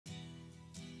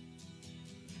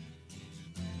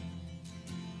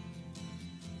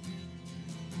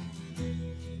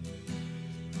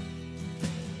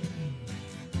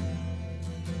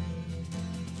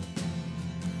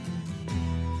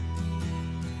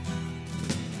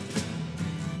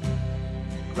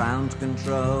Ground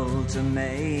control to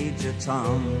Major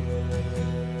Tom.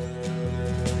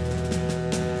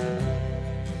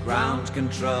 Ground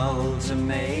control to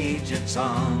Major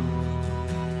Tom.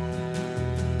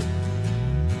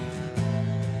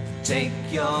 Take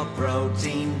your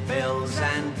protein pills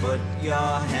and put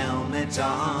your helmet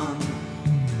on.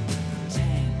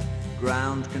 10.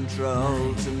 Ground control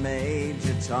 9, to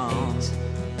Major Tom.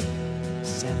 8,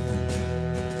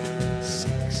 7,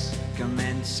 6.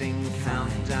 Commencing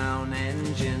 5, countdown,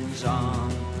 engines on.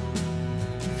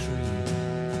 3,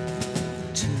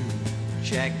 2.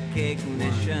 Check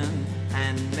ignition 1,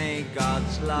 and may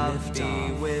God's love be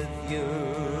off with you.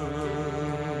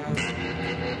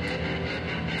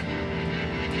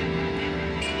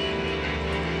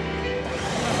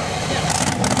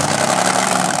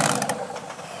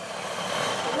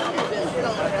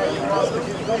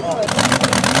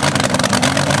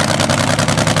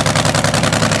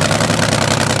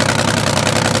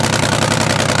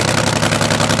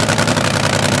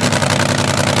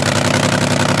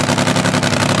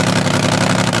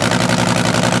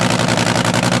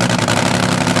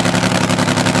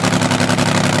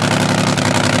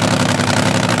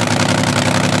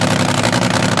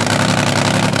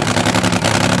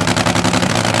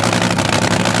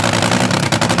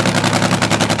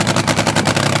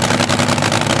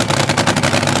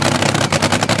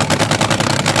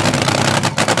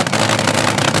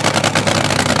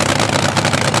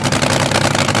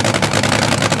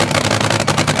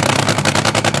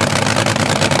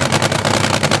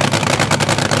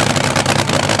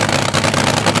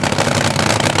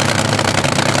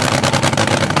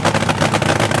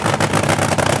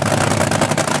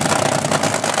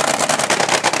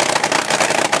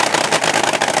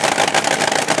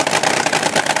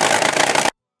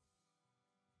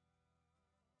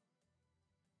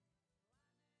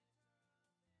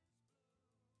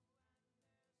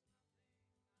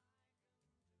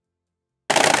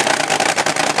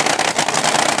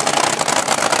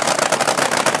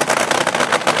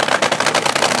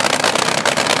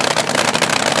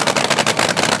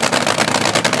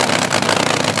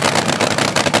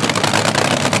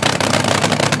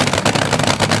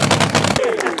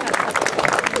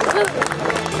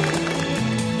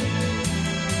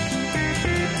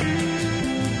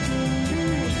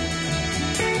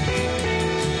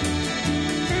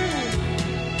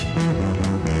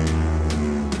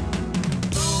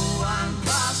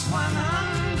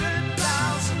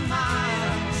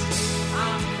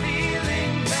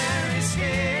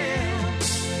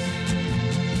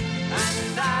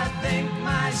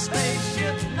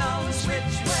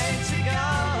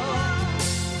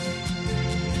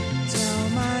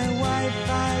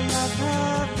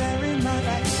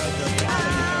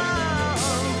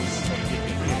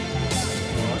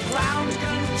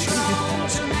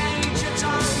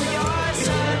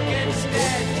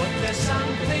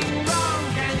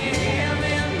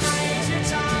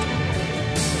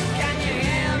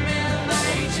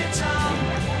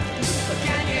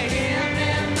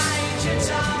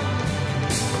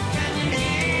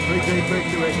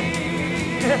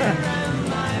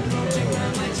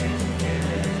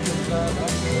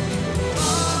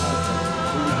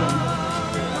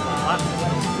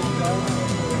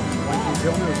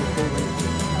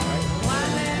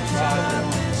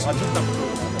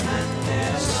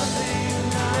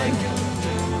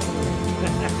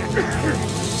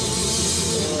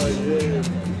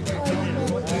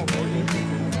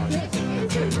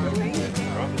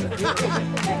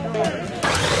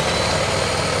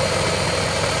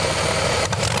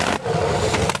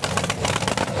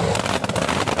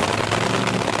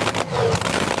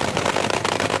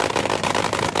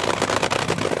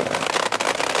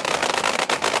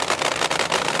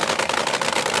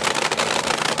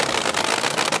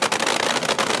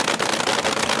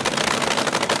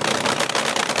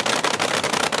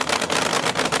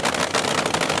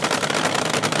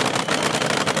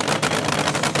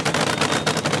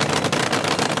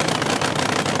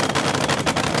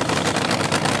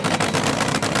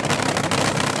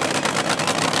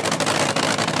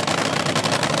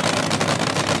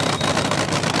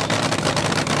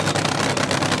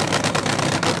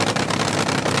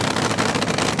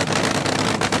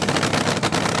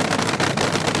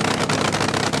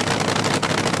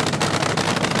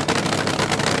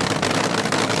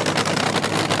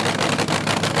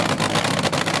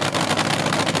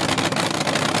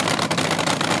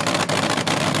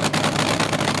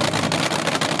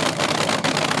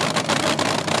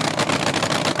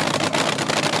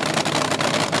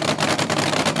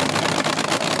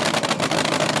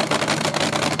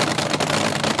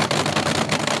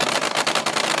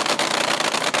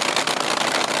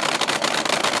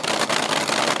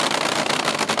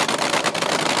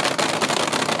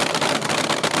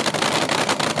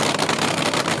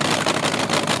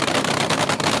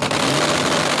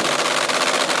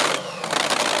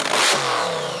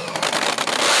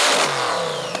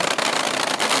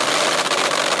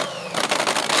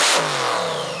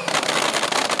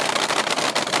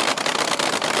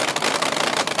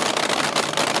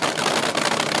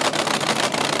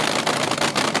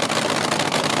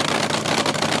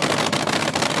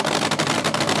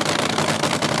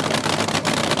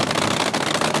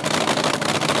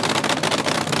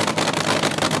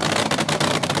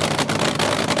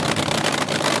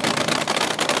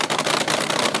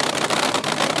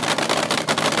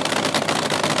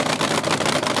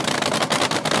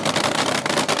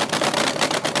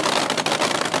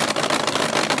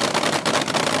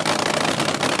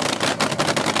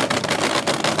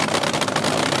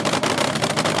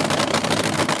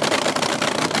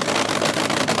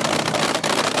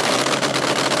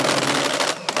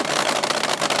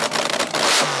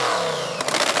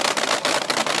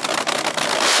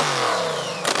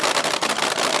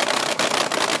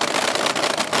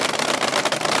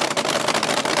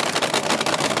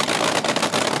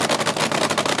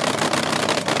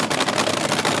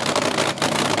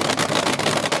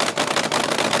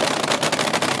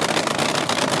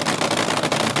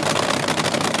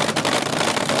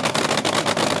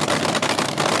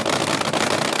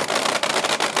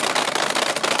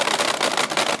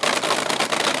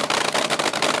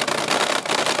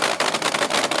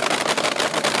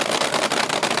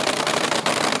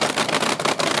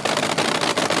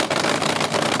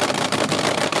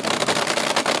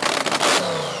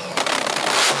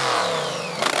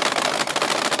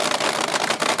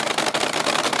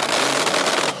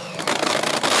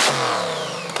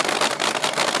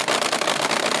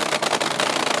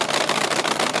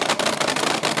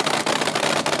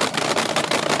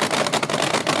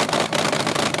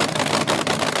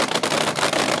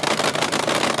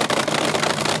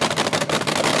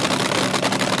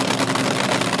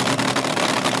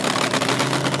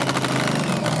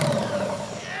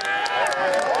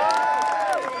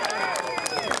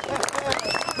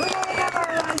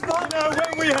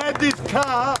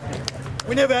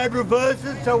 We never had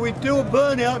reverses, so we'd do a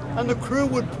burnout and the crew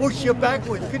would push you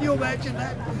backwards. Can you imagine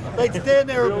that? They'd stand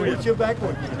there and push you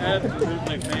backwards.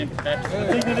 Absolutely fantastic. The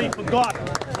thing that he forgot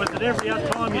was that every other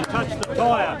time you touched the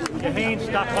tyre, your hand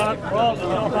stuck on it, rolled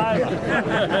itself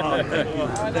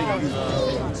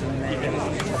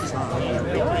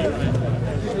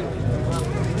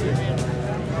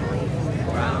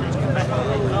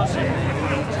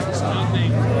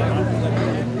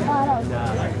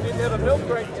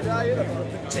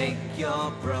Take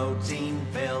your protein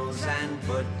pills and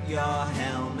put your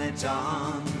helmet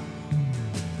on.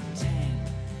 10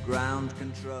 ground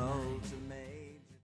control.